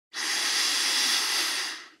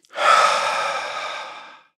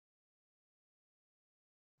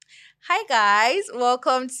Hi guys,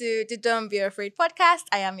 welcome to the Don't Be Afraid podcast.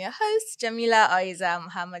 I am your host, Jamila Oiza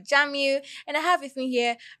Muhammad Jamil, and I have with me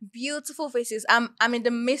here beautiful faces. I'm in the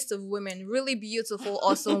midst of women, really beautiful,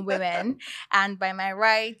 awesome women. And by my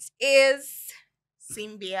right is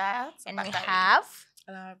Simbiat. and we have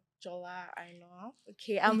Jola, I know.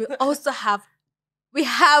 okay, and we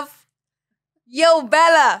have Yo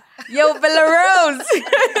Bella Rose.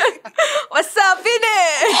 What's up,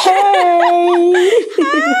 innit? Hey!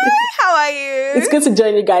 How are you? It's good to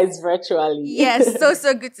join you guys virtually. Yes,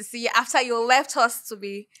 so good to see you after you left us to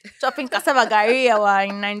be chopping cassava gari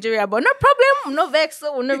in Nigeria. But no problem, no vex,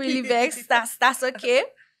 so we're not really vex. That's okay.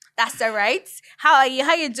 That's all right. How are you?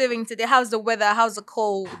 How you doing today? How's the weather? How's the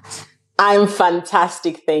cold? I'm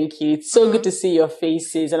fantastic, thank you. It's so good to see your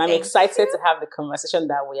faces, and I'm Thank excited to have the conversation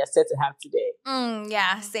that we are set to have today.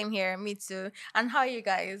 Yeah, same here. Me too. And how are you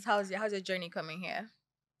guys? How's your journey coming here?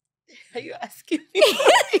 Are you asking me?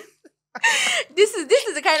 This is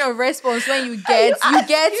the kind of response when you get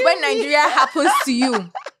when Nigeria happens to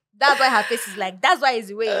you. That's why her face is like. That's why it's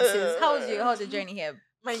the way it is. How's your journey here?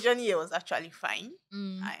 My journey here was actually fine.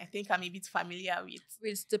 Mm. I think I'm a bit familiar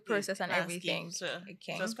With the process and landscape, everything. So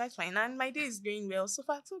Okay. it was quite fine. And my day is going well. So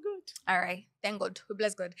far, so good. All right. Thank God. We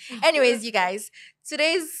bless God. Anyways, you guys,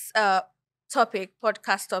 today's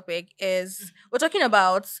podcast topic is we're talking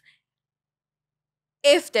about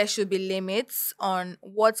if there should be limits on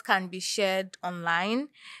what can be shared online,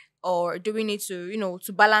 or do we need to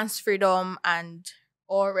balance freedom and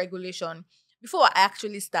or regulation. Before I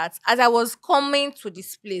actually start, as I was coming to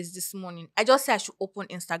this place this morning, I just said I should open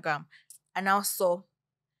Instagram, and I saw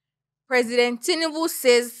President Tinubu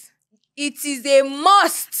says it is a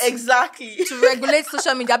must Exactly. to regulate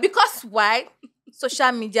social media. Because why?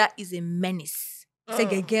 Social media is a menace.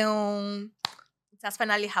 It has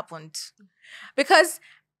finally happened. Because,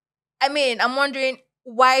 I'm wondering,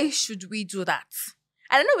 why should we do that?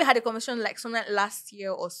 I know we had a conversation like something last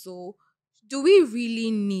year or so. Do we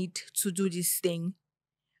really need to do this thing?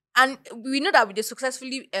 And we know that we just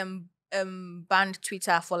successfully banned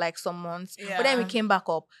Twitter for like some months, but then we Yeah. came back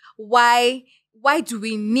up. Why do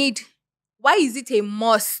we need? Why is it a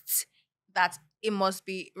must that it must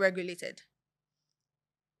be regulated?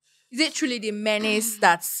 Is it truly the menace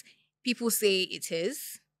that people say it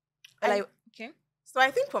is? Okay. So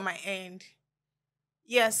I think for my end,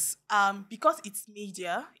 yes, because it's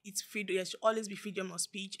media, it's freedom. There should always be freedom of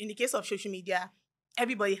speech. In the case of social media,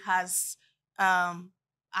 everybody has are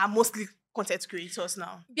mostly content creators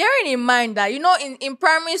now. Bearing in mind that in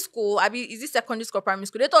primary school, is this secondary school or primary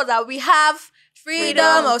school? They thought that we have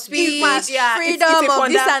freedom of speech, freedom of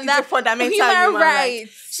this and It's that, a fundamental human right.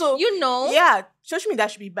 rights. So Yeah. social media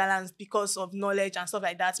should be balanced because of knowledge and stuff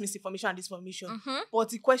like that, misinformation and disinformation. Mhm. But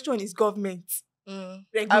the question is government Having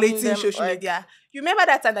regulating them, social like- media. You remember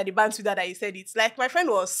that time that they banned Twitter that you said it? Like my friend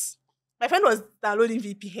was downloading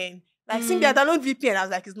VPN. Like Simbiat download VPN. I was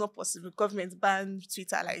like, it's not possible. Government banned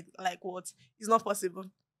Twitter. Like what? It's not possible.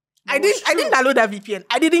 I didn't download that VPN.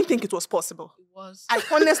 I didn't think it was possible. It was. I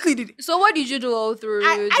honestly did. So what did you do all through?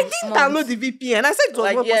 I the didn't months? download the VPN. I said it was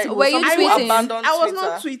Like, not yeah, possible. Were you I tweeting? abandoned I was Twitter.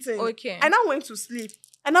 not tweeting. Okay. I now went to sleep.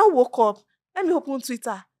 I now woke up. Let me open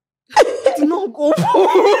Twitter. It did not go.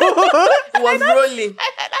 It was rolling.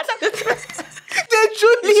 They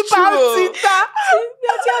truly It's banned true. Twitter.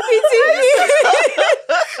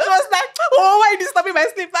 It was like, oh, why are you disturbing my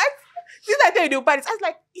sleep? Like, this I tell you, they'll ban it. I was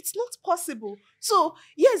like, it's not possible. So,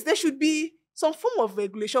 yes, there should be some form of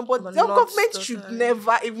regulation, but But the not government totally. should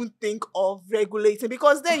never even think of regulating,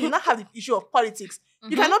 because then you now have the issue of politics. You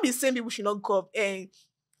Mhm. cannot be saying people should not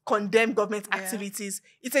condemn government activities.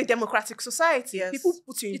 It's a democratic society. Yes. People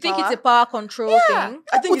put you in You think power. it's a power control thing?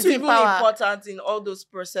 I think Put it's you in even power. important in all those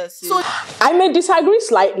processes. So- I may disagree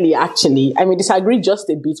slightly, actually. I may disagree just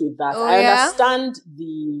a bit with that. Oh, I yeah? understand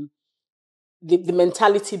the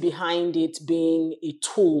mentality behind it being a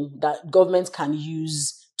tool that government can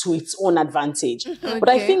use to its own advantage. But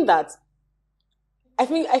I Okay. think that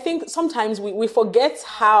I think sometimes we forget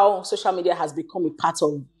how social media has become a part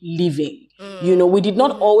of living. We did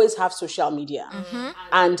not always have social media.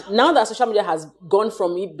 And now that social media has gone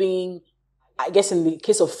from it being, I guess in the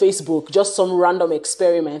case of Facebook, just some random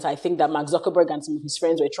experiment, I think that Mark Zuckerberg and some of his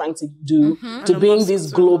friends were trying to do, to being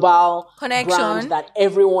this global Connection. brand that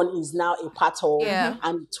everyone is now a part of. Yeah.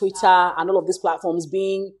 And Twitter and all of these platforms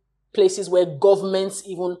being places where governments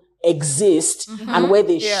even exist and where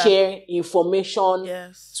they share information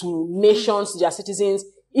Yes. to nations, to their citizens.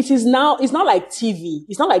 It's not like TV.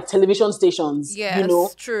 It's not like television stations, Yes,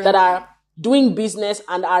 true. that are doing business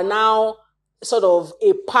and are now sort of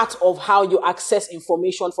a part of how you access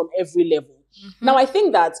information from every level. Now, I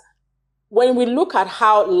think that when we look at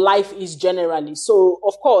how life is generally, so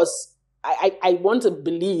of course, I want to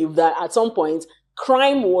believe that at some point,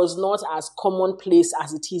 crime was not as commonplace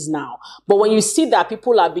as it is now. But when you see that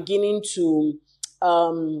people are beginning to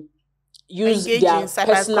use Engage their in cyber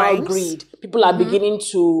personal crimes. greed, people are beginning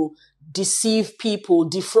to deceive people,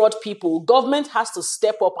 defraud people, government has to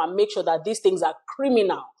step up and make sure that these things are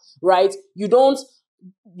criminal, right? You don't,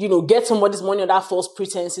 get somebody's money under false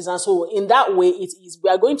pretenses. And so in that way, we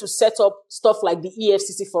are going to set up stuff like the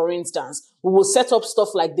EFCC, for instance. We will set up stuff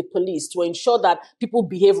like the police to ensure that people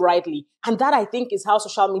behave rightly. And that, I think, is how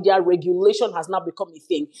social media regulation has now become a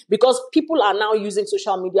thing, because people are now using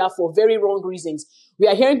social media for very wrong reasons. We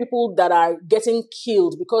are hearing people that are getting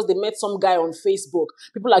killed because they met some guy on Facebook.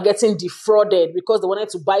 People are getting defrauded because they wanted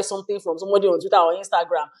to buy something from somebody on Twitter or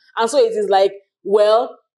Instagram. And so it is like,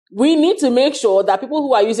 well, we need to make sure that people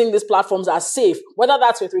who are using these platforms are safe, whether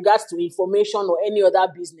that's with regards to information or any other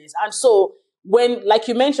business. And so when, like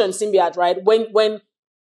you mentioned, Simbiat, right, when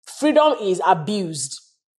freedom is abused,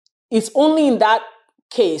 it's only in that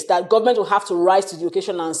case that government will have to rise to the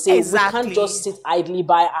occasion and say, Exactly. we can't just sit idly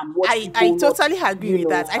by and watch people. I totally agree with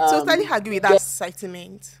that. I totally agree with that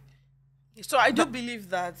sentiment. So I do believe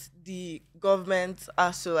that the government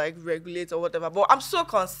has to regulate or whatever, but I'm so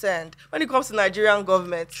concerned when it comes to Nigerian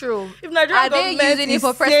government. True. If Nigerian Are they government using it is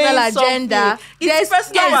for personal saying agenda? it's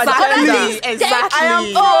personal Exactly. agenda. Exactly. I am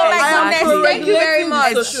Oh my I am goodness, thank you very pro-regulating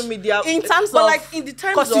much. social media In terms but of in the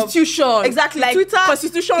terms constitution, of exactly like Twitter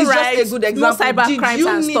constitution is rights, just a good no example. cyber Did crimes you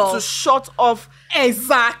and need stuff. to shut off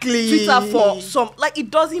Exactly. Twitter for some it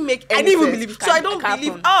doesn't make any I didn't even sense. believe it So I can don't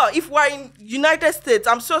believe happen. if we're in United States,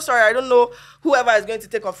 I'm so sorry, I don't know whoever is going to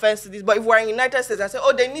take offense to this, but if we're in United States and say,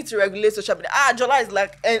 they need to regulate social media, Jola is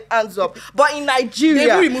like hands up. But in Nigeria,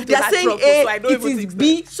 they are saying A, so I don't it even is think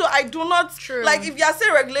B. So I do not True. if you are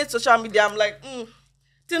saying regulate social media, I'm like,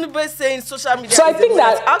 Tinubu is saying social media. So I think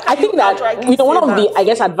that one of the I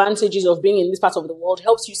advantages of being in this part of the world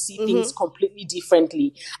helps you see things completely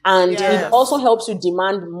differently, and Yes. it also helps you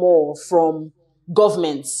demand more from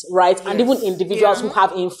governments, right? And even individuals who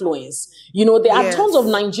have influence. There are tons of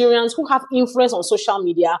Nigerians who have influence on social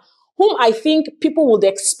media, whom I think people would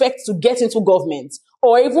expect to get into government,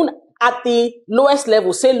 or even at the lowest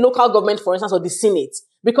level, say local government, for instance, or the Senate.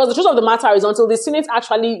 Because the truth of the matter is, until the Senate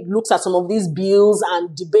actually looks at some of these bills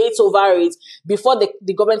and debates over it, before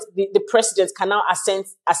the government, the president can now assent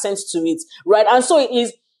to it, right? And so it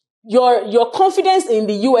is your confidence in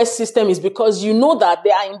the US system is because you know that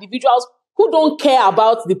there are individuals who don't care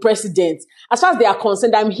about the president. As far as they are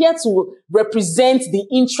concerned, I'm here to represent the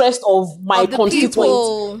interest of my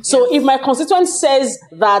constituent. So if my constituent says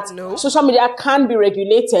that social media can be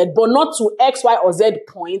regulated, but not to X, Y, or Z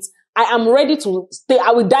points, I am ready to stay.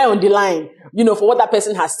 I will die on the line, for what that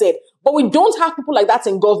person has said. But we don't have people like that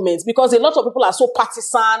in government, because a lot of people are so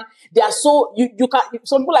partisan. They are so,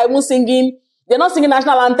 some people are even singing. They're not singing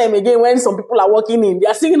national anthem again when some people are walking in. They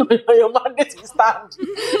are singing on your mandate to stand.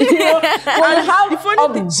 When you have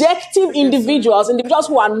objective individuals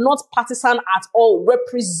who are not partisan at all,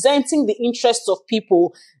 representing the interests of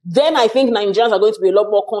people, then I think Nigerians are going to be a lot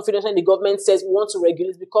more confident when the government says we want to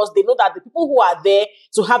regulate, because they know that the people who are there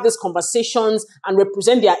to have these conversations and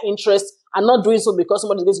represent their interests are not doing so because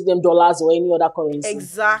somebody's going to give them dollars or any other currency.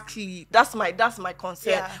 Exactly. That's my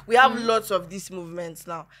concern. Yeah. We have lots of these movements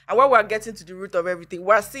now. And when we're getting to the root of everything,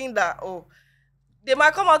 we're seeing that, they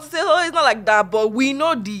might come out to say, it's not like that, but we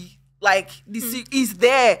know this is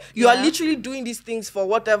there. You are literally doing these things for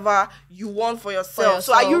whatever you want for yourself.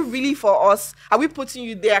 So are you really for us? Are we putting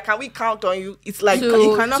you there? Can we count on you? It's like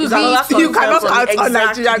you cannot count on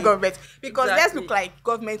Nigerian government, because let's look like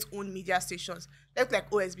government-owned media stations. Let's look like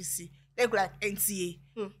OSBC. Let's look like NTA.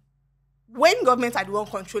 When government are the one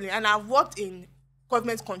controlling, and I've worked in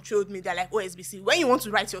government-controlled media like OSBC, when you want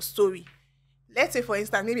to write your story, let's say for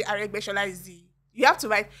instance, maybe Aregbesola is you have to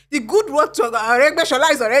write the good work to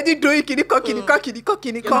Aregbesola is already doing kiniko.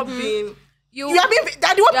 You have been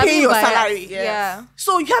they're the one paying your salary. Yeah.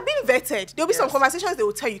 So you have been vetted. There'll be some conversations they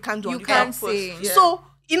will tell you can't do. You can't say. Yeah. So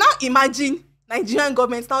you now imagine Nigerian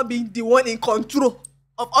government now being the one in control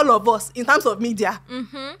of all of us in terms of media. We're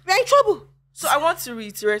in trouble. So I want to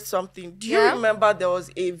reiterate something. Do you remember there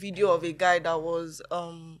was a video of a guy that was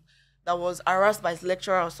harassed by his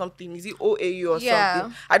lecturer or something? Is it OAU or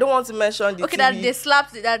something? I don't want to mention the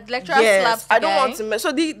TV. that lecturer slapped the I don't guy. want to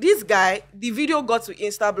mention. So this guy, the video got to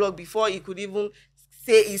Instablog before he could even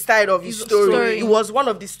say his side of his story. It was one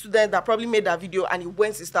of the students that probably made that video, and it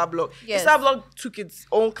went to Instablog. Yes. Instablog took its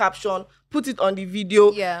own caption, put it on the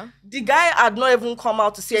video. Yeah. The guy had not even come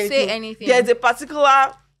out to say anything. There's a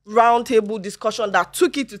particular roundtable discussion that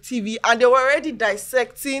took it to TV, and they were already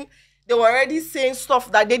dissecting they were already saying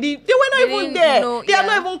stuff that they were not even there. They are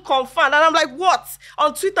not even confirmed. And I'm like, what?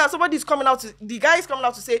 On Twitter, the guy is coming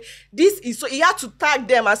out to say, this is so, he had to tag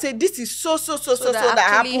them and say, this is so that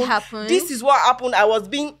happened. This is what happened. I was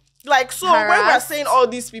being like, so harassed. when we're saying all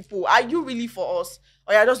these people, are you really for us?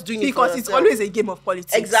 Or you're just doing it for yourself? Because it's always a game of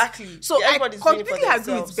politics. Exactly. So I completely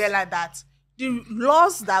agree with Bella that the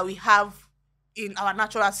laws that we have in our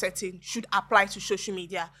natural setting should apply to social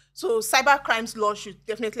media. So cyber crimes law should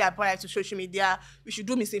definitely apply to social media. We should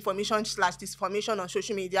do misinformation/disinformation on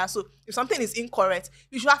social media. So if something is incorrect,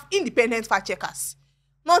 we should have independent fact checkers,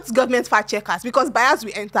 not government fact checkers, because bias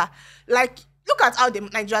will enter. Like, look at how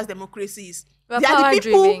Nigeria's democracy is. There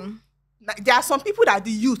are some people that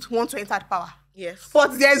the youth want to enter the power. Yes.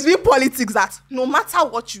 But there's real politics that no matter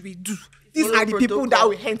what you will do, these are the people that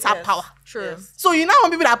will enter power. True. Yes. So you now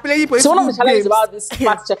want people that are playing politics. So one of the challenges about this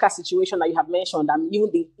fact checker situation that you have mentioned, and even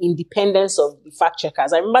the independence of the fact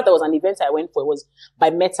checkers. I remember there was an event I went for. It was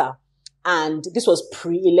by Meta, and this was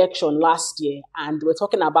pre-election last year. And they were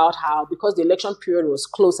talking about how, because the election period was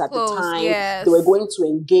close at the time, they were going to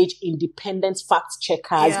engage independent fact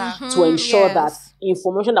checkers to ensure that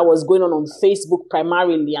information that was going on Facebook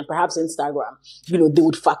primarily, and perhaps Instagram, they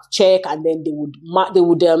would fact check, and then they would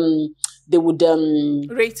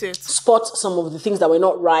rate it, spot some of the things that were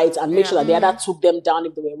not right, and make sure that they either took them down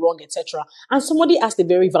if they were wrong, etc. And somebody asked a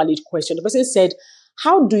very valid question. The person said,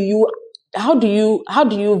 how do you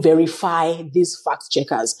verify these fact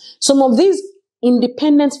checkers? Some of these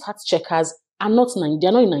independent fact checkers are they're not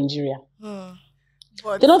in Nigeria.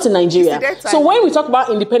 They're not in Nigeria. So when we talk about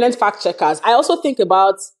independent fact checkers, I also think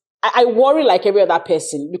about, I worry like every other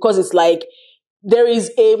person, because it's like there is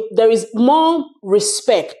more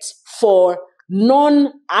respect for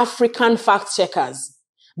non-African fact checkers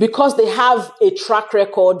because they have a track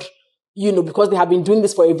record, because they have been doing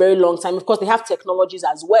this for a very long time. Of course, they have technologies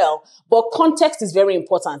as well, but context is very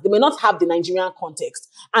important. They may not have the Nigerian context.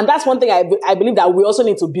 And that's one thing I believe that we also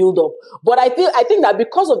need to build up. But I think that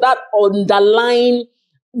because of that underlying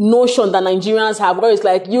notion that Nigerians have, where it's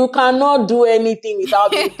like, you cannot do anything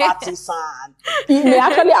without being partisan. It may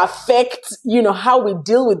actually affect, how we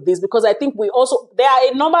deal with this, because I think there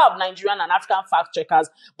are a number of Nigerian and African fact checkers,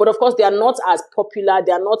 but of course they are not as popular.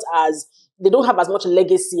 They don't have as much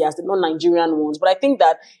legacy as the non-Nigerian ones. But I think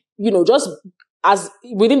that, just as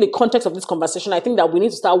within the context of this conversation, I think that we need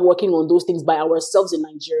to start working on those things by ourselves in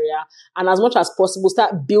Nigeria, and as much as possible,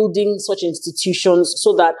 start building such institutions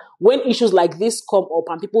so that when issues like this come up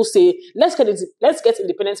and people say, let's get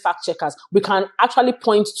independent fact checkers, we can actually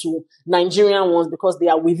point to Nigerian ones because they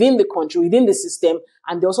are within the country, within the system,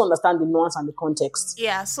 and they also understand the nuance and the context.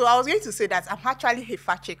 Yeah, so I was going to say that I'm actually a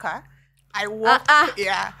fact checker. I work,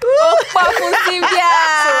 Simbiat.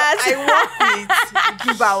 So I work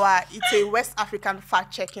with Jola. It's a West African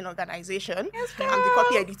fact-checking organization. I'm the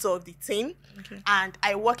copy editor of the team, and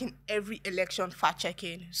I work in every election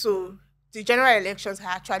fact-checking. So the general elections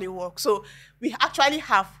I actually work. So we actually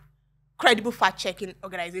have credible fact-checking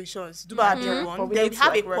organizations. Then we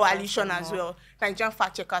have a coalition as well, Nigerian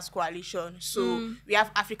Fact Checkers Coalition. So we have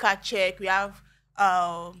Africa Check, we have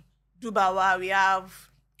Dubawa, we have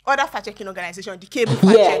other fact-checking organizations, the cable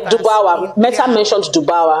fact-checkers. Dubawa. Meta mentioned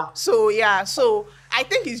Dubawa. So I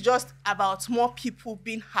think it's just about more people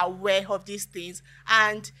being aware of these things.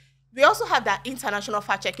 And we also have that international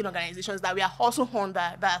fact-checking organizations that we are also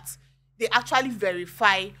under, that they actually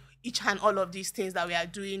verify each and all of these things that we are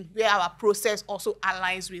doing, where our process also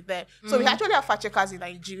aligns with them. So we actually have fact checkers in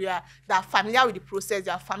Nigeria that are familiar with the process,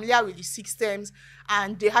 they are familiar with the systems,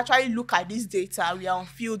 and they actually look at this data. We are on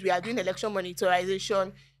field, we are doing election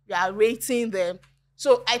monitorization, we are rating them.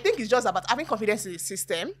 So I think it's just about having confidence in the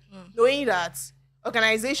system, knowing that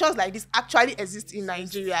organizations like this actually exist in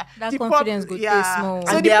Nigeria. That confidence good small.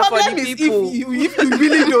 So the problem is if you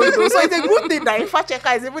really don't know. So it's a good thing that a fact checker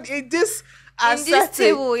is even in this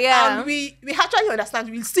table, and we actually understand.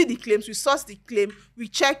 We see the claims, we source the claim, we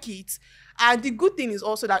check it. And the good thing is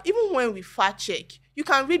also that even when we fact check, you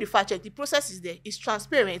can read the fact check. The process is there. It's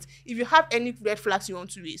transparent. If you have any red flags you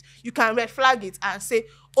want to raise, you can red flag it and say,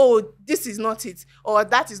 oh, this is not it, or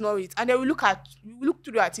that is not it. And then we look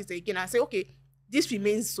through at it again and say, okay, this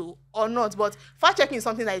remains so or not. But fact checking is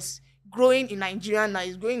something that is growing in Nigeria now,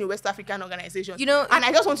 is growing in West African organizations. And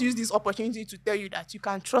I just want to use this opportunity to tell you that you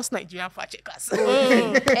can trust Nigerian fact checkers.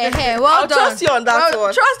 Well I'll done. Trust you on that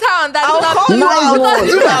one. Trust her on that. I'll call you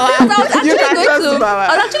out.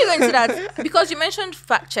 I was actually going to that because you mentioned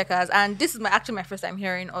fact checkers, and this is actually my first time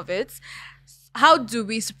hearing of it. How do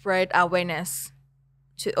we spread awareness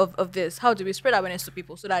of this? How do we spread awareness to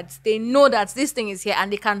people so that they know that this thing is here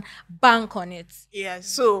and they can bank on it? Yeah.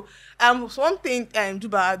 So one thing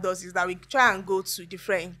Duba does is that we try and go to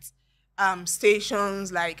different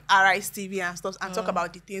stations like RIS TV and stuff and talk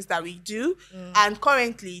about the things that we do. And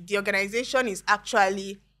currently the organization is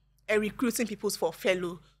actually recruiting people for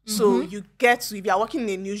fellow. So you get to, if you are working in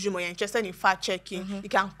a newsroom or you're interested in fact checking, you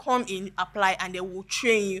can come in, apply, and they will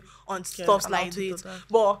train you on stuff like this.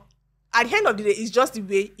 But at the end of the day, it's just the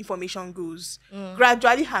way information goes.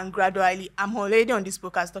 Gradually, I'm already on this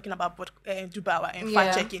podcast talking about Dubawa and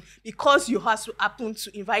fact checking because you happen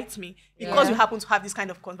to invite me, because you happen to have this kind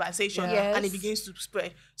of conversation, and it begins to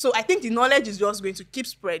spread. So I think the knowledge is just going to keep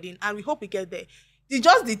spreading, and we hope we get there.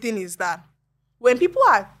 The thing is that when people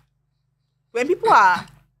are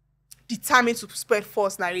determined to spread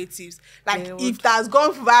false narratives, like if that's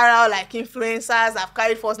gone viral, like influencers have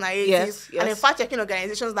carried false narratives, and then fact-checking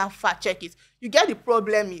organizations that fact-check it, you get the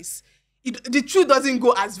problem is the truth doesn't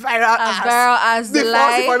go as viral as the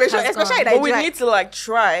false information, especially in Nigeria. But we need to like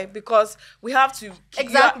try, because we have to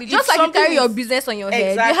just like you carry your business on your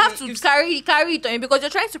head, you have to carry it on you, because you're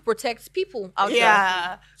trying to protect people out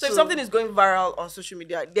there. So if something is going viral on social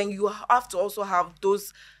media, then you have to also have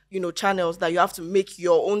those channels that you have to make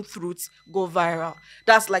your own truths go viral.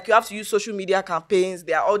 That's like you have to use social media campaigns.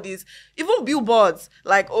 There are all these, even billboards,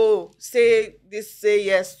 like, say this, say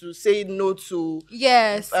yes to, say no to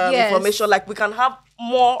information. Like we can have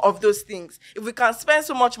more of those things. If we can spend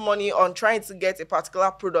so much money on trying to get a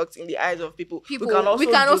particular product in the eyes of people, we can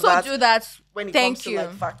also do that when it comes to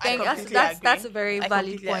like fact. That's a very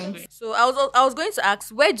valid point. So I was going to ask,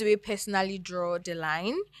 where do we personally draw the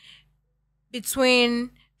line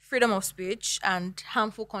between freedom of speech and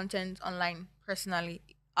harmful content online? Personally,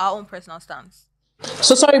 our own personal stance.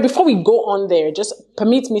 So sorry, before we go on there, just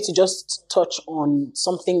permit me to just touch on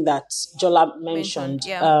something that Jola mentioned.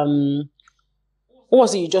 What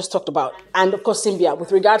was it you just talked about? And of course, Simbiat,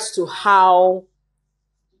 with regards to how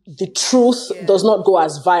the truth does not go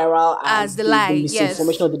as viral as the lie, the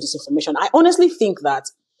misinformation or the disinformation. I honestly think that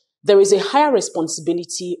there is a higher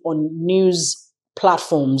responsibility on news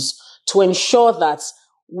platforms to ensure that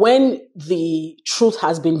when the truth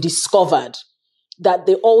has been discovered, that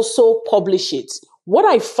they also publish it. What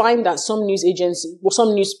I find that some news agencies, or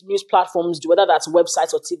some news platforms do, whether that's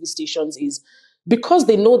websites or TV stations, is because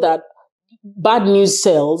they know that bad news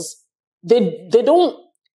sells, they don't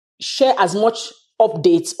share as much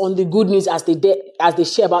updates on the good news as they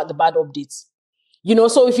share about the bad updates.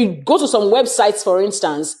 So if you go to some websites, for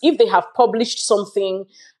instance, if they have published something,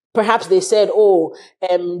 perhaps they said,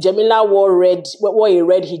 Jamila wore a red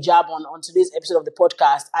hijab on today's episode of the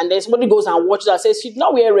podcast. And then somebody goes and watches and says, she did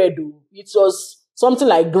not wear red. It was something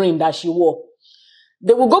like green that she wore.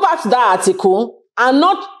 They will go back to that article and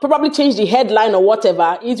not probably change the headline or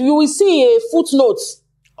whatever. You will see a footnote.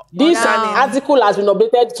 This article has been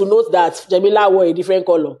updated to note that Jamila wore a different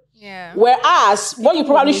color. Yeah. Whereas what you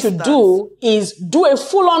probably should do is do a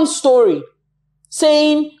full-on story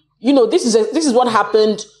saying, this is what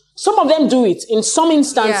happened. Some of them do it. In some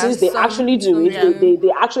instances, they actually do it. Yeah.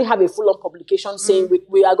 They actually have a full-on publication saying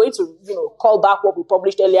we are going to, call back what we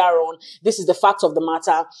published earlier on. This is the facts of the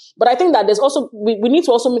matter. But I think that there's also, we need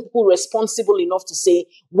to also make people responsible enough to say,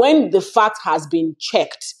 when the fact has been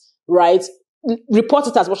checked, right, report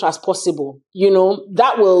it as much as possible.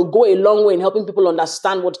 That will go a long way in helping people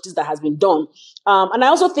understand what it is that has been done. And I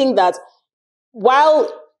also think that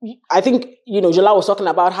while I think, Jola was talking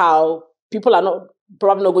about how people are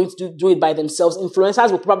probably not going to do it by themselves.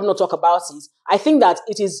 Influencers will probably not talk about it. I think that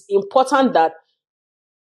it is important that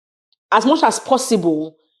as much as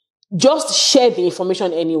possible, just share the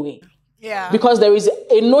information anyway. Yeah. Because there is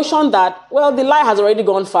a notion that, well, the lie has already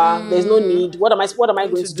gone far. There's no need. What am I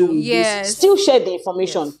going to do with this? Still share the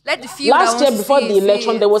information. Yes. Let the few Last year, before the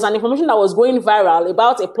election, there was an information that was going viral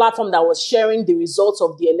about a platform that was sharing the results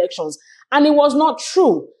of the elections. And it was not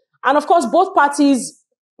true. And of course, both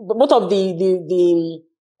of the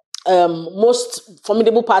most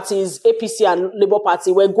formidable parties, APC and Labour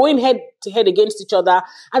Party, were going head to head against each other,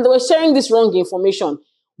 and they were sharing this wrong information.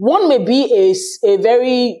 One may be a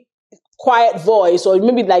very quiet voice, or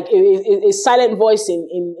maybe like a silent voice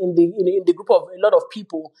in the group of a lot of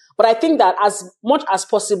people. But I think that as much as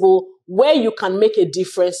possible, where you can make a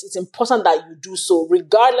difference, it's important that you do so,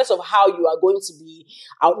 regardless of how you are going to be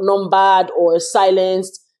outnumbered or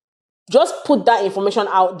silenced. Just put that information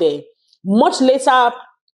out there. Much later,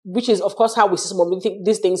 which is, of course, how we see some of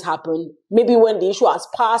these things happen. Maybe when the issue has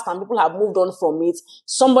passed and people have moved on from it,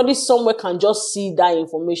 somebody somewhere can just see that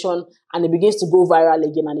information and it begins to go viral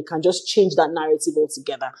again, and it can just change that narrative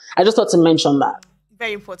altogether. I just thought to mention that.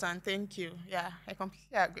 Very important. Thank you. Yeah, I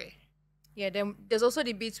completely agree. Yeah, then there's also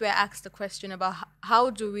the bits where I asked the question about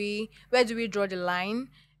where do we draw the line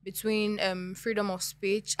between freedom of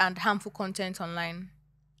speech and harmful content online?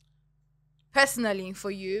 Personally, for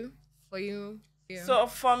you. So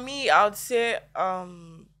for me, I would say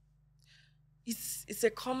it's a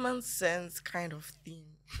common sense kind of thing.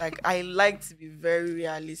 Like I like to be very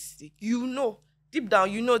realistic. Deep down,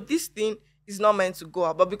 this thing is not meant to go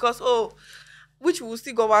out, but because which will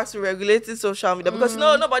still go back to regulating social media because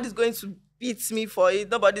nobody's going to beat me for it.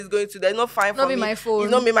 Nobody's going to. There's no fine for Not me. be my phone.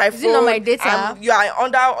 It's not be my Is phone. it not my data? You are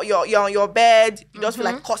under you're on your bed. You just feel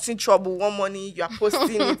like causing trouble one morning. You are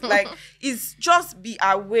posting it. Like it's just be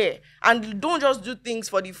aware and don't just do things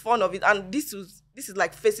for the fun of it. And this is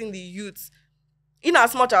like facing the youth. In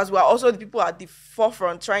as much as we are also the people at the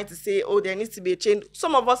forefront trying to say, there needs to be a change.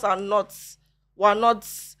 Some of us are not.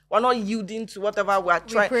 We're not yielding to whatever we are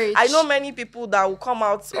trying. Preach. I know many people that will come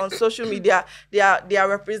out on social media. They are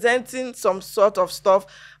representing some sort of stuff,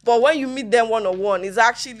 but when you meet them one-on-one, it's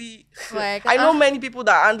actually like I know many people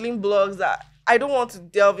that are handling blogs that I don't want to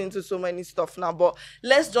delve into so many stuff now, but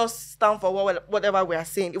let's just stand for whatever we are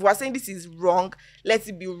saying. If we're saying this is wrong, let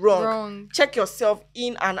it be wrong. Check yourself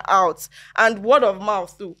in and out. And word of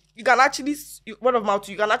mouth too. You can actually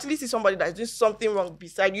see somebody that is doing something wrong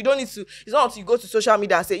beside you. You don't need to, it's not until you go to social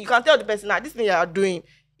media and say, you can tell the person that this thing you are doing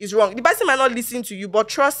is wrong. The person might not listen to you, but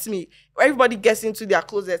trust me, everybody gets into their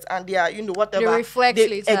closets and they are, whatever. They reflect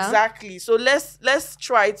later. Exactly. So let's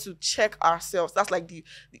try to check ourselves. That's like the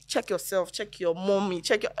check yourself, check your mommy,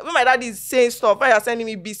 when my daddy is saying stuff, when you're sending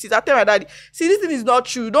me BCs, I tell my daddy, see, this thing is not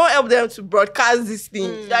true. Don't help them to broadcast this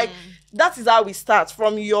thing. Like, that is how we start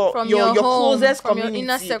from your home, closest from community. your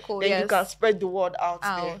inner circle. Then you can spread the word out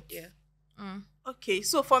there. Yeah. Okay,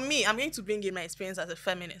 so for me, I'm going to bring in my experience as a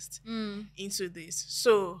feminist into this.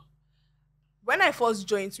 So when I first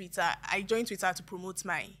joined Twitter, I joined Twitter to promote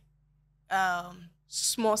my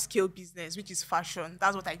small scale business, which is fashion.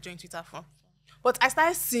 That's what I joined Twitter for. But I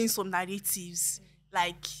started seeing some narratives,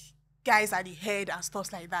 like guys at the head and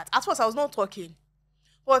stuff like that. At first, I was not talking.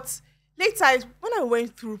 But later, when I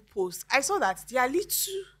went through posts, I saw that there are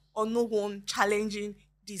little or no one challenging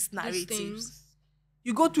these narratives.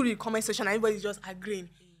 You go through the comment section and everybody's just agreeing.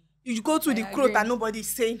 You go through the quote and nobody's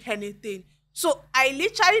saying anything. So I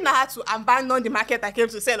literally now had to abandon the market I came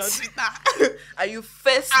to sell on Twitter. And you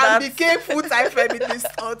faced and that. became full-time feminist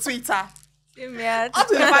on Twitter. Simbiat. Up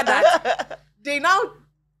to the fact that they now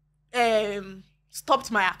stopped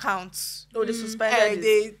my account. No, they suspended it.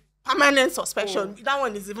 They permanent suspension. That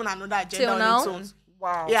one is even another agenda Till on now? its own.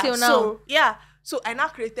 Wow. Yeah. Till So I now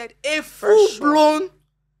created a full-blown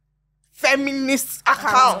feminist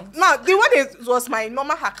account. Now, the one was my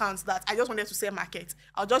normal account that I just wanted to sell market.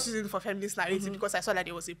 I was just using it for feminist narrative because I saw that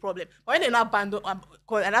there was a problem. But when they now abandoned,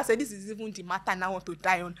 and I said, this is even the matter now I want to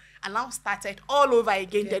die on, and now started all over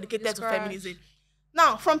again, dedicated to feminism.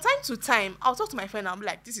 Now, from time to time, I'll talk to my friend and I'm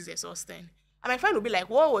like, this is exhausting. And my friend will be like,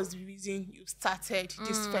 what was the reason you started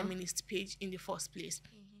this feminist page in the first place?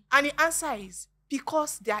 And the answer is,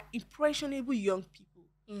 because they are impressionable young people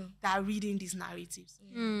that are reading these narratives.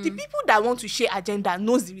 The people that want to share agenda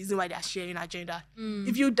knows the reason why they are sharing agenda.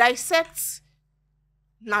 If you dissect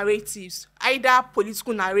narratives, either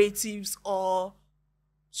political narratives or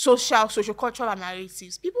social-cultural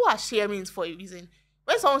narratives, people are sharing it for a reason.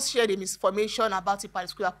 When someone shares the misinformation about a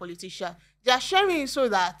particular politician, they are sharing it so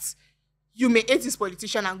that you may hate this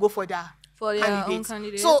politician and go for their own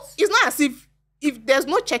candidate. So it's not as if there's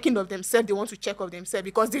no checking of themselves, they want to check of themselves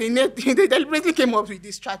because they deliberately came up with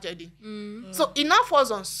this tragedy. So it now falls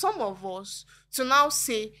on some of us to now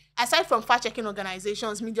say, aside from fact-checking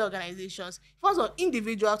organizations, media organizations, it falls on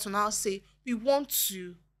individuals to now say, we want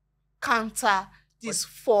to counter these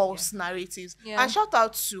false narratives. And shout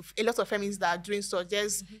out to a lot of feminists that are doing so.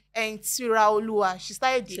 There's Tira Olua. She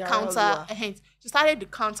started the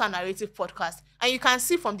counter narrative podcast. And you can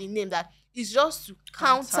see from the name that it's just to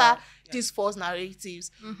counter these false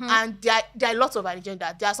narratives. And there are lots of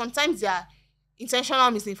agenda. There are sometimes there are intentional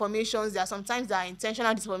misinformations. There are sometimes there are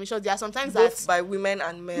intentional disinformation. There are sometimes both by women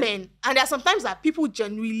and men. And there are sometimes that people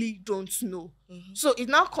genuinely don't know. So it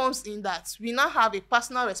now comes in that we now have a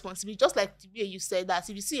personal responsibility, just like the way you said that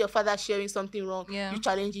if you see your father sharing something wrong, you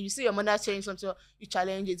challenge it. You see your mother sharing something wrong, you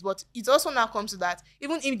challenge it. But it also now comes to that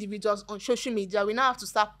even individuals on social media, we now have to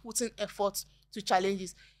start putting effort to challenge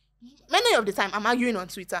this. Many of the time, I'm arguing on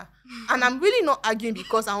Twitter. And I'm really not arguing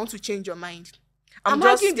because I want to change your mind. I'm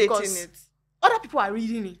just arguing stating because it. Other people are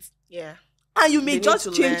reading it. Yeah. And you may They need just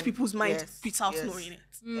to change learn. people's minds Yes, without yes. knowing it.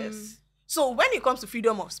 Yes. So when it comes to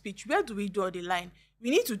freedom of speech, where do we draw the line?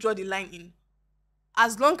 We need to draw the line in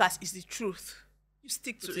as long as it's the truth. you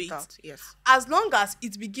stick to Put it. out. Yes. As long as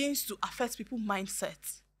it begins to affect people's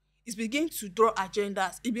mindset, it begins to draw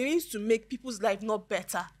agendas, it begins to make people's life not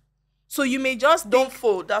better. So you may just Don't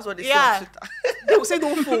fold. That's what they say on Twitter. They will say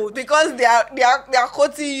don't fold. Because they are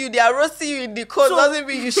quoting you, they are roasting you in the code, So- doesn't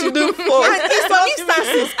mean you shouldn't fold. And in some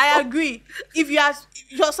instances, I agree. If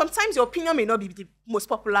sometimes your opinion may not be the most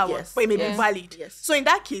popular one, Yes. but it may be valid. Yes. So in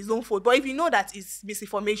that case, don't fold. But if you know that it's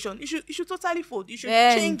misinformation, you should totally fold. You should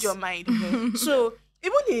Bent. change your mind. So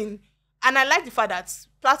and I like the fact that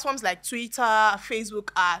platforms like Twitter, Facebook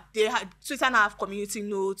Twitter now have community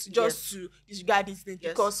notes just to disregard these things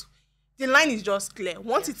because the line is just clear.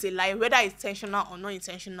 Once it's a lie, whether it's intentional or not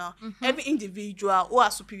intentional, every individual who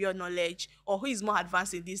has superior knowledge or who is more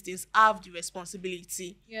advanced in these things have the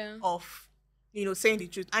responsibility of saying the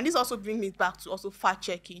truth. And this also brings me back to also fact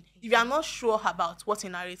checking. If you are not sure about what a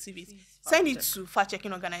narrative is, send it to fact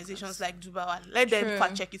checking organizations like Dubawa. Let them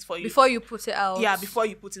fact check it for you before you put it out. Yeah, before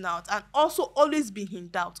you put it out. And also always be in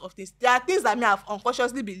doubt of things. There are things that may have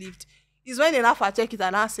unconsciously believed. Is when they now fact check it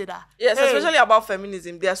and I say that. Yes, especially about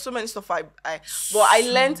feminism. There's so many stuff but I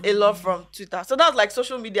learned a lot from Twitter. So that's like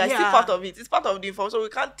social media. It's still part of it. It's part of the info. So we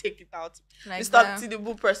can't take it out. Like Mr.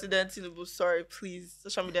 Tinubu, President Tinubu, sorry, please.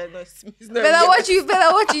 Social media is not Bella, what do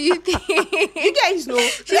you think? You guys know.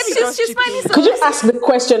 She's finding Could you ask the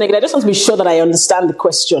question again? I just want to be sure that I understand the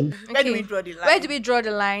question. Where do we draw the line? Where do we draw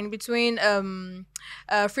the line between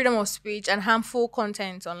freedom of speech and harmful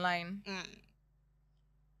content online?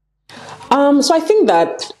 So I think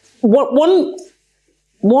that one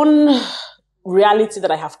reality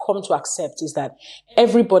that I have come to accept is that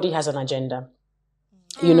everybody has an agenda.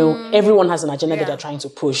 Everyone has an agenda that they're trying to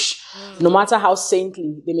push. No matter how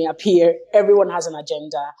saintly they may appear, everyone has an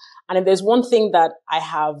agenda. And if there's one thing that I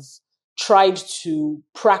have tried to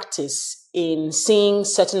practice in seeing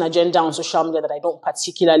certain agenda on social media that I don't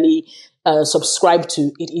particularly subscribe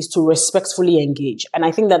to, it is to respectfully engage. And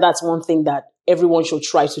I think that that's one thing that everyone should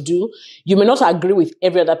try to do. You may not agree with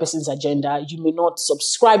every other person's agenda. You may not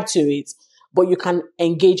subscribe to it, but you can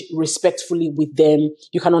engage respectfully with them.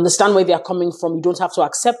 You can understand where they are coming from. You don't have to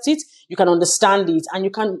accept it. You can understand it, and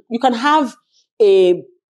you can have a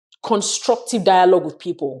constructive dialogue with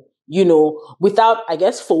people, without, I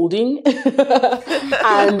guess, folding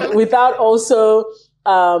and without also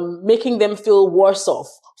making them feel worse off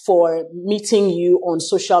for meeting you on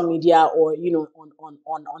social media or,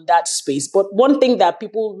 on that space. But one thing that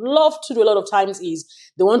people love to do a lot of times is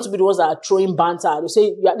they want to be the ones that are throwing banter. They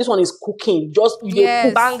say, this one is cooking. Just cook.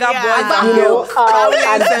 Banger boys.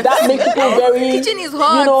 And that makes people very, Kitchen is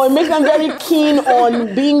hot. It makes them very keen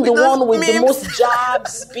on being the one with the most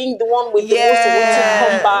jabs, being the one with the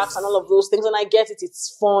most comebacks and all of those things. And I get it.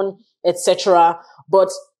 It's fun, etc. But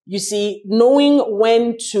you see, knowing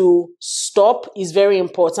when to stop is very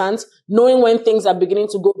important. Knowing when things are beginning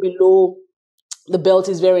to go below the belt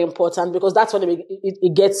is very important, because that's when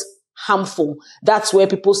it gets harmful. That's where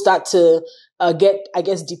people start to get, I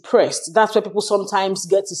guess, depressed. That's where people sometimes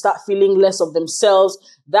get to start feeling less of themselves.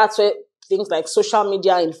 That's where things like social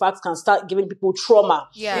media, in fact, can start giving people trauma.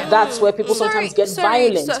 Yeah. That's where people sometimes get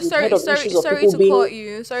violent. We've heard of issues of people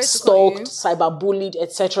being stalked, cyberbullied,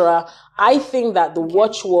 etc. I think that the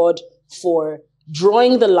watchword for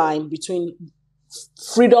drawing the line between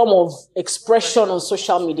freedom of expression on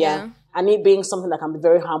social media and it being something that can be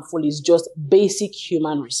very harmful is just basic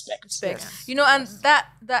human respect. Yes. And that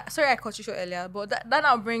sorry I cut you short earlier, but that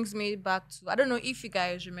now brings me back to, I don't know if you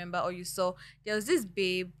guys remember or you saw, there was this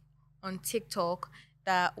babe on TikTok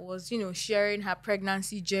that was, sharing her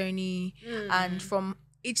pregnancy journey and from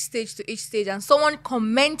each stage to each stage, and someone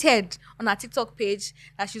commented on her TikTok page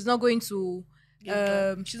that she's not going to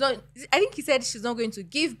I think he said she's not going to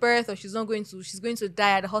give birth, or she's going to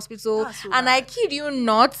die at the hospital. And I kid you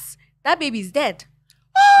not, that baby is dead.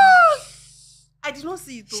 I did not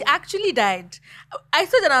see it though. She actually died. I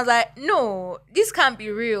saw that and I was like, no, this can't be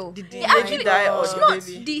real. Did the baby die or the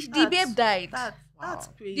baby? The babe died. That's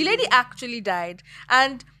crazy. The lady actually died.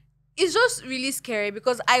 And it's just really scary,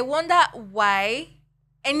 because I wonder why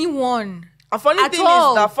anyone A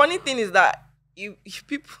funny thing is that if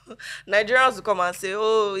people, Nigerians will come and say,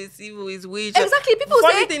 oh, it's evil, it's witch. Exactly. People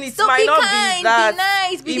funny say, thing is, so it might be not kind, be that. be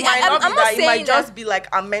nice, be it might not be I'm that. not It might saying just be like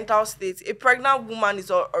a mental state. A pregnant woman is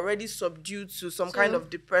already subdued to some kind of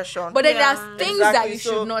depression. But then there's things that you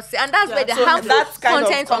should not say. And that's where the harmful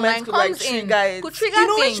content online comes in. Could trigger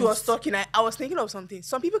things. When she was talking, I was thinking of something.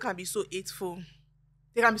 Some people can be so hateful.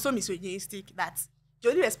 They can be so misogynistic that the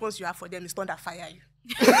only response you have for them is thunder fire you.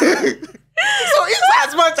 So it's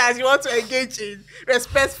as much as you want to engage in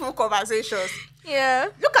respectful conversations. Yeah.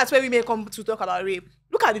 Look at where women come to talk about rape.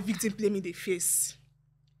 Look at the victim blaming the face.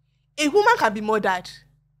 a woman can be murdered,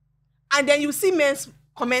 and then you see men's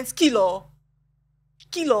comments kill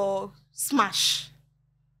or smash.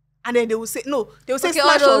 And then they will say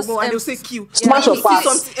smash or go, and they will say kill. Smash or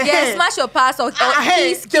pass. Yeah, smash or pass or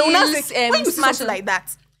kills, they will not say, when you see something like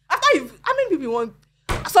that, after how many people want?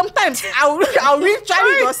 Sometimes I'll really try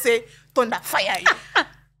to just say thunder fire you.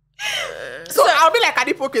 So I'll be like an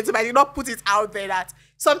hypocrite if I did not put it out there. That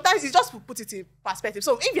sometimes it's just to put it in perspective.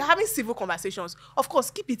 So if you're having civil conversations, of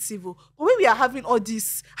course keep it civil. But when we are having all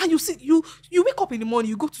this, and you wake up in the morning,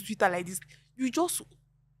 you go to Twitter like this, you just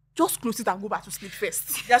close it and go back to sleep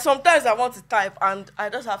first. Yeah, sometimes I want to type and I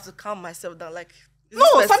just have to calm myself down. Like, no,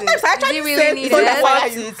 sometimes I actually say, need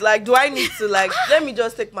it's like, do I need to like let me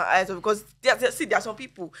just take my eyes off? Because there are some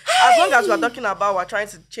people. As long as we're talking about we're trying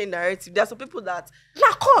to change narrative, there are some people that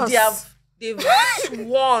of course they've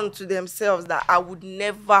sworn to themselves that I would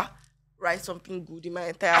never write something good in my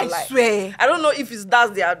entire life. I swear. I don't know if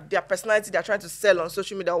that's their personality they're trying to sell on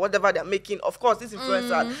social media or whatever they're making. Of course, this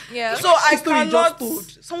influencer. Yeah. So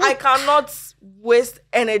I cannot waste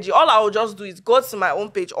energy. All I will just do is go to my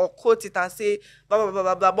own page or quote it and say blah blah blah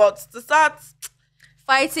blah blah. But to start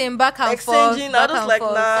fighting back and exchanging, forth, I just like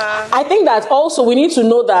nah. I think that also we need to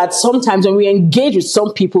know that sometimes when we engage with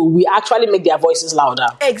some people, we actually make their voices louder.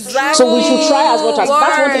 Exactly. So we should try as much as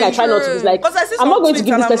that's one thing I try not to do. Is like, I'm not going to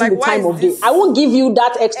give this person the time of day. I won't give you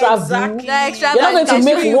that extra view. You're not going to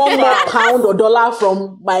make one more pound or dollar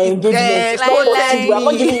from my engagement. Stop what you do. I'm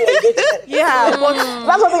not giving you engagement. Yeah, but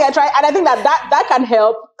that's one thing I try, and I think that can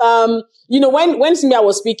help. When Simbiat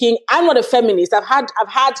was speaking, I'm not a feminist. I've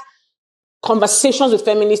had conversations with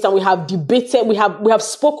feminists and we have debated, we have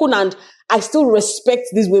spoken, and I still respect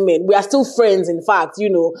these women. We are still friends, in fact,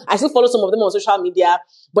 I still follow some of them on social media,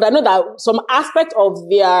 but I know that some aspect of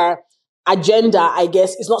their agenda, I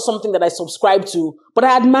guess, is not something that I subscribe to, but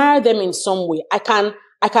I admire them in some way. I can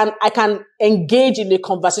engage in a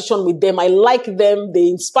conversation with them. I like them. They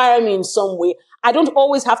inspire me in some way. I don't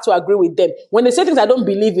always have to agree with them. When they say things I don't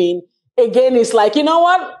believe in, again, it's like, you know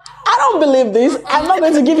what? I don't believe this. I'm not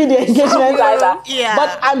going to give you the engagement either. Yeah.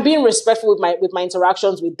 But I'm being respectful with my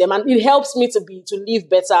interactions with them, and it helps me to live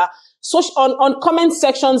better. So on comment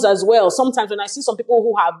sections as well. Sometimes when I see some people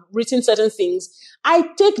who have written certain things, I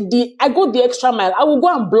go the extra mile. I will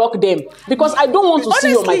go and block them because I don't want to see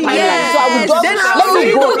you on my timeline. Yes. So I will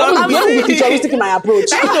just let me be futuristic in my approach.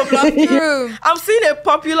 I'm seeing a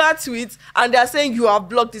popular tweet and they're saying you have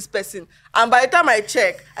blocked this person. And by the time I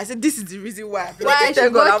check, I said, this is the reason why. Why I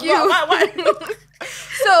should block you? Why?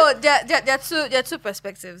 So there are two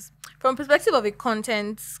perspectives. From perspective of a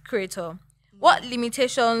content creator, what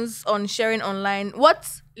limitations on sharing online?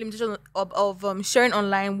 What limitations of sharing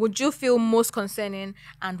online would you feel most concerning,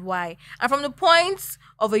 and why? And from the point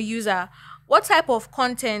of a user, what type of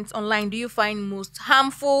content online do you find most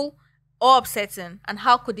harmful or upsetting, and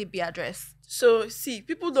how could it be addressed? So, see,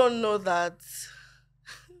 people don't know that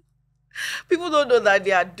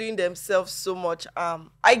they are doing themselves so much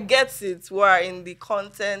harm. I get it. We're in the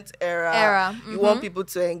content era. You want people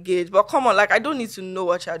to engage. But come on, like, I don't need to know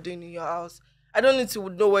what you're doing in your house. I don't need to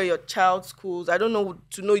know where your child schools. I don't know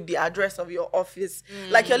to know the address of your office.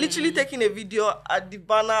 Like, you're literally taking a video at the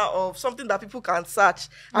banner of something that people can search,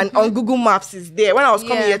 and on Google Maps is there. When I was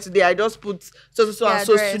coming here today, I just put so and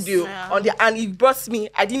so studio on the, and it brought me.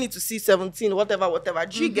 I didn't need to see 17, whatever.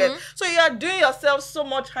 Do you get? So you are doing yourself so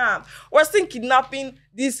much harm. We're still kidnapping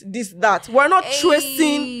this, that. We're not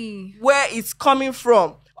tracing where it's coming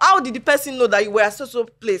from. How did the person know that you were at so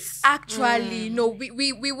place? Actually, no,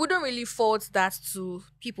 we wouldn't really fault that to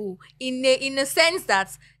people in a sense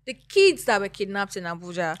that the kids that were kidnapped in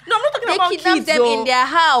Abuja, no, I'm not talking about kids. They kidnapped them in their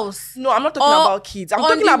house. No, I'm not talking about kids. I'm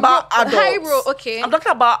talking about adults. High road, okay. I'm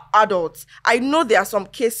talking about adults. I know there are some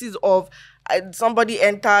cases of somebody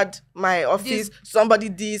entered my office,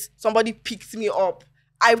 somebody picked me up.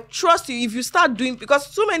 I trust you if you start doing, because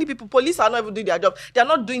so many people, police are not even doing their job. They are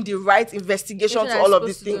not doing the right investigation to all of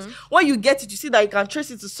these things. When you get it, you see that you can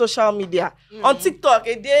trace it to social media. On TikTok,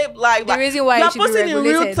 a day like the reason why you are posting in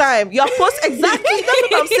real time. You are posting exactly.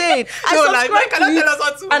 That's what I'm saying. No, like, you cannot tell us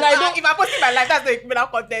what to. And I don't. If I post in my life, that's the criminal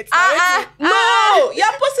content. No, you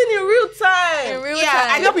are posting in real time. In real Yeah,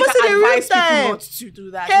 I time. know we can advise people not to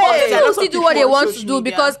do that. Hey, People will still do what they want to do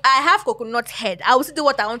media. because I have coconut head. I will still do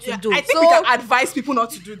what I want to do. I think we can advise people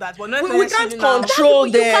not to do that, but not we can't necessarily now. control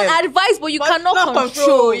You them. can advise, but you But cannot not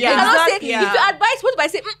control. yeah. You cannot say, Exactly. if you advise, what if I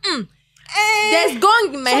say, There's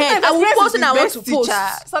going in my head. I will post and I want to post.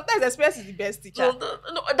 Sometimes experience is the best teacher.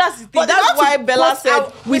 No, that's the thing. But That's why Bella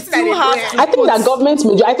said we still have to. I think that government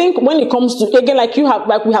major. I think when it comes to again, we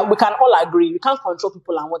can all agree we can't control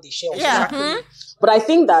people and what they share. Yeah. But I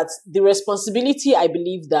think that the responsibility, I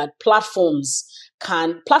believe that platforms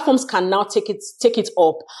can now take it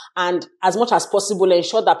up and as much as possible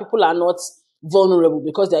ensure that people are not vulnerable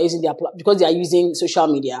because they are using social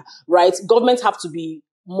media, right? Governments have to be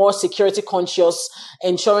more security conscious,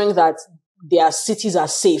 ensuring that their cities are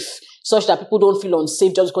safe, such that people don't feel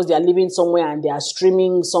unsafe just because they are living somewhere and they are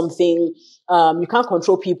streaming something. You can't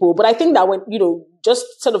control people. But I think that when, just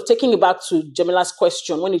sort of taking it back to Jemila's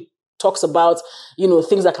question, when it talks about,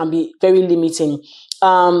 things that can be very limiting,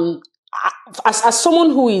 as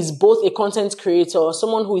someone who is both a content creator,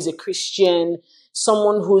 someone who is a Christian,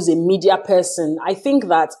 someone who's a media person, I think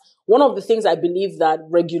that one of the things I believe that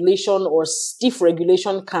regulation or stiff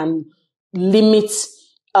regulation can limit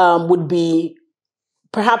would be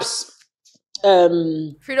perhaps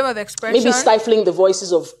freedom of expression, maybe stifling the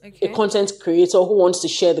voices of a content creator who wants to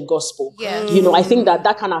share the gospel. Yes. I think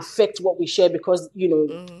that can affect what we share because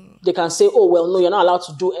they can say, oh well, no, you're not allowed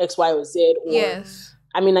to do X, Y, or Z. Or, yes.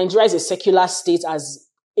 I mean, Nigeria is a secular state as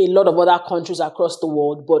a lot of other countries across the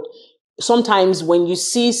world, but sometimes when you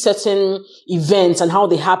see certain events and how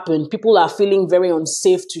they happen, people are feeling very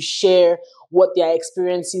unsafe to share what their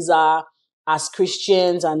experiences are as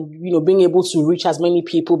Christians and, being able to reach as many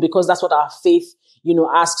people because that's what our faith,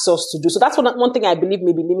 asks us to do. So that's one thing I believe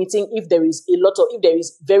may be limiting if there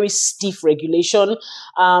is very stiff regulation.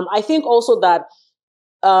 I think also that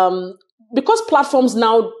because platforms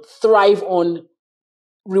now thrive on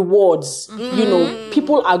rewards,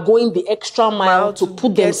 people are going the extra mile to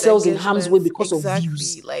put themselves in harm's way because of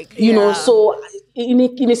views. So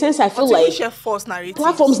in a sense, I feel like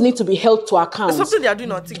platforms need to be held to account. It's something they are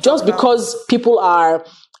doing on TikTok just because people are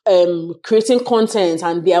creating content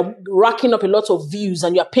and they are racking up a lot of views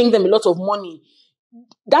and you are paying them a lot of money,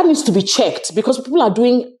 that needs to be checked because people are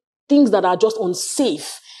doing things that are just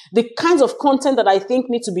unsafe. The kinds of content that I think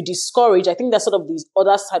need to be discouraged, I think that's sort of the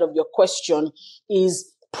other side of your question,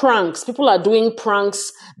 is pranks. People are doing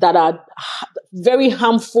pranks that are very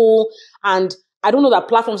harmful, and I don't know that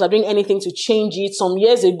platforms are doing anything to change it. Some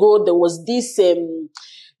years ago, there was this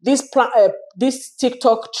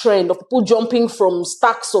TikTok trend of people jumping from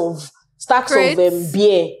stacks of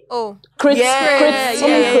beer. Oh, Crates challenge.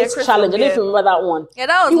 I don't know if you remember that one. Yeah,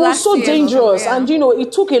 that was it was so dangerous, yeah. and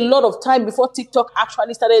it took a lot of time before TikTok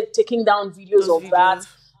actually started taking down videos of that.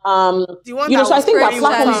 So I think that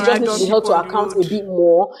platforms just need to be held to account a bit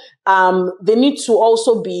more. They need to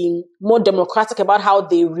also be more democratic about how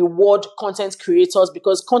they reward content creators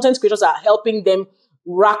because content creators are helping them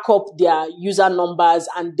rack up their user numbers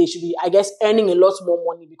and they should be, I guess, earning a lot more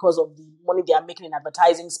money because of the money they are making in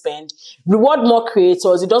advertising spend. Reward more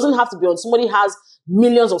creators. It doesn't have to be on somebody has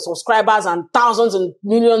millions of subscribers and thousands and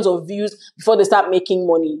millions of views before they start making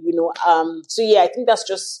money, So yeah, I think that's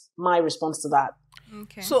just my response to that.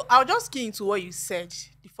 Okay. So I'll just key into what you said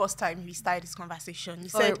the first time we started this conversation. You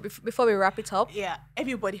said before we wrap it up. Yeah,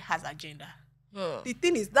 everybody has agenda. The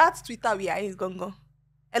thing is that Twitter we are in is gone.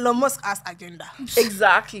 Elon Musk has agenda.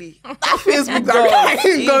 Exactly. That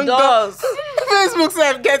Facebook does. Facebook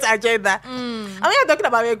self gets agenda. And when you're talking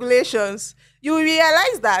about regulations, you will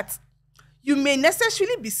realize that you may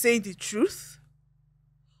necessarily be saying the truth,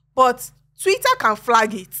 but Twitter can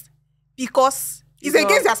flag it because it's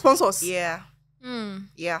against their sponsors. Yeah.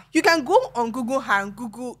 Yeah. You can go on Google and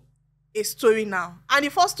Google a story now, and the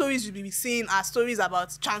first stories you'll be seeing are stories about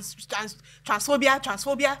transphobia.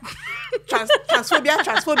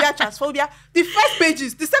 The first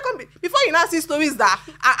pages, the second page, before you now see stories that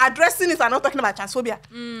are addressing it and not talking about transphobia.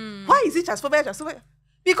 Why is it transphobia?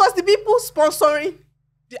 Because the people sponsoring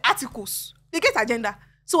the articles, they get agenda.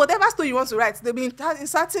 So whatever story you want to write, they'll be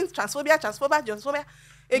inserting transphobia.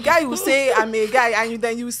 A guy will say, I'm a guy, and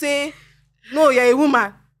then you say, no, you're a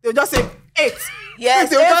woman. They'll just say, 8. Yes,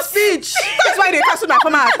 they'll just speech. That's why they cancel my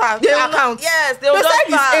former account. Yes, they'll just say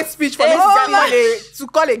it's 8 speech for me to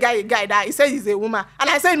call a guy that he said he's a woman. And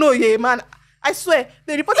I say, no, you're a man. I swear,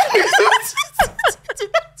 they reported me to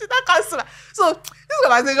that counselor. So this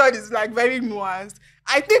conversation is like very nuanced.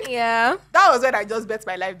 I think that was when I just bet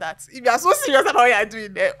my life that if you are so serious about what you are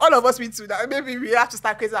doing there, all of us need to that maybe we have to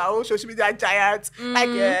start creating our own social media giants.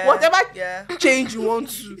 Whatever change you want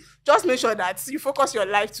to, just make sure that you focus your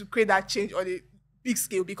life to create that change on a big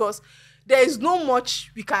scale because there is no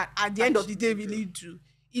much we can at the end of the day really do.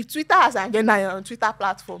 If Twitter has an agenda on Twitter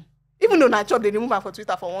platform, even though Nachop they remove her for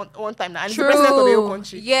Twitter for one time now, and the president of the whole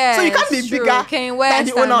country. So you can't be bigger than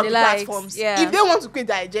the owner of the platforms. If they want to create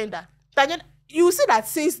their agenda, agenda, you see that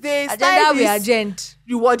since they Agenda started we this agenda.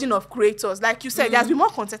 rewarding of creators, like you said, there's been more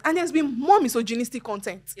content and there's been more misogynistic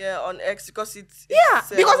content. Yeah, on X because it's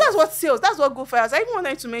Because that's what sells. That's what go for us. I even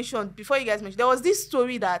wanted to mention before you guys mentioned, there was this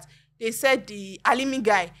story that they said the Alimi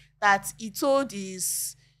guy that he told he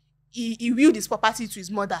willed his property to his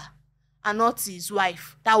mother and not his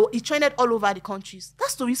wife. That he trended all over the countries. That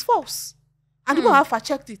story is false, and people have fact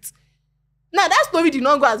checked it. Now that story did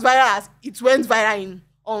not go as viral as it went viral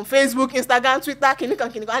on Facebook, Instagram, Twitter, and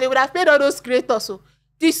they would have paid all those creators. So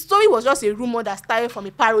the story was just a rumor that started from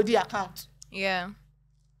a parody account. Yeah.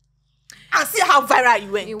 And see how viral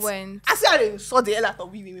it went. It went. And see how they saw the hell out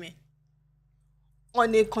of women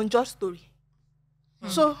on a conjured story.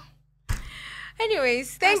 So,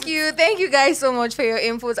 anyways, thank you guys so much for your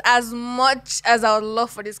input. As much as I would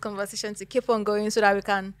love for this conversation to keep on going so that we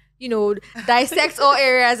can, dissect all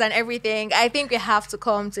areas and everything, I think we have to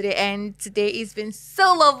come to the end today. It's been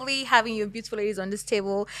so lovely having you beautiful ladies on this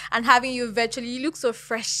table and having you virtually. You look so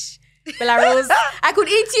fresh, Bella Rose. I could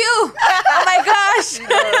eat you. Oh my gosh.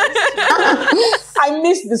 I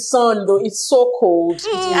miss the sun though. It's so cold. It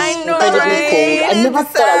is I know, incredibly right? cold. I never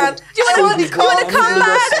thought I would. Do you want to come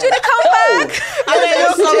back? Do you want to come back? and then you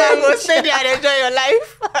come and go stay there and enjoy your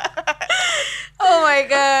life. Oh my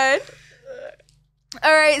god.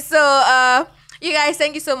 All right, so you guys,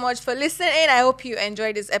 thank you so much for listening. I hope you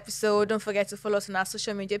enjoyed this episode. Don't forget to follow us on our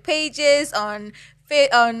social media pages on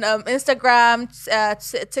Instagram,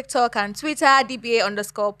 TikTok, and Twitter,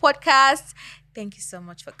 DBA_podcast. Thank you so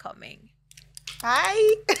much for coming.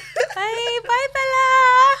 Bye. Bye.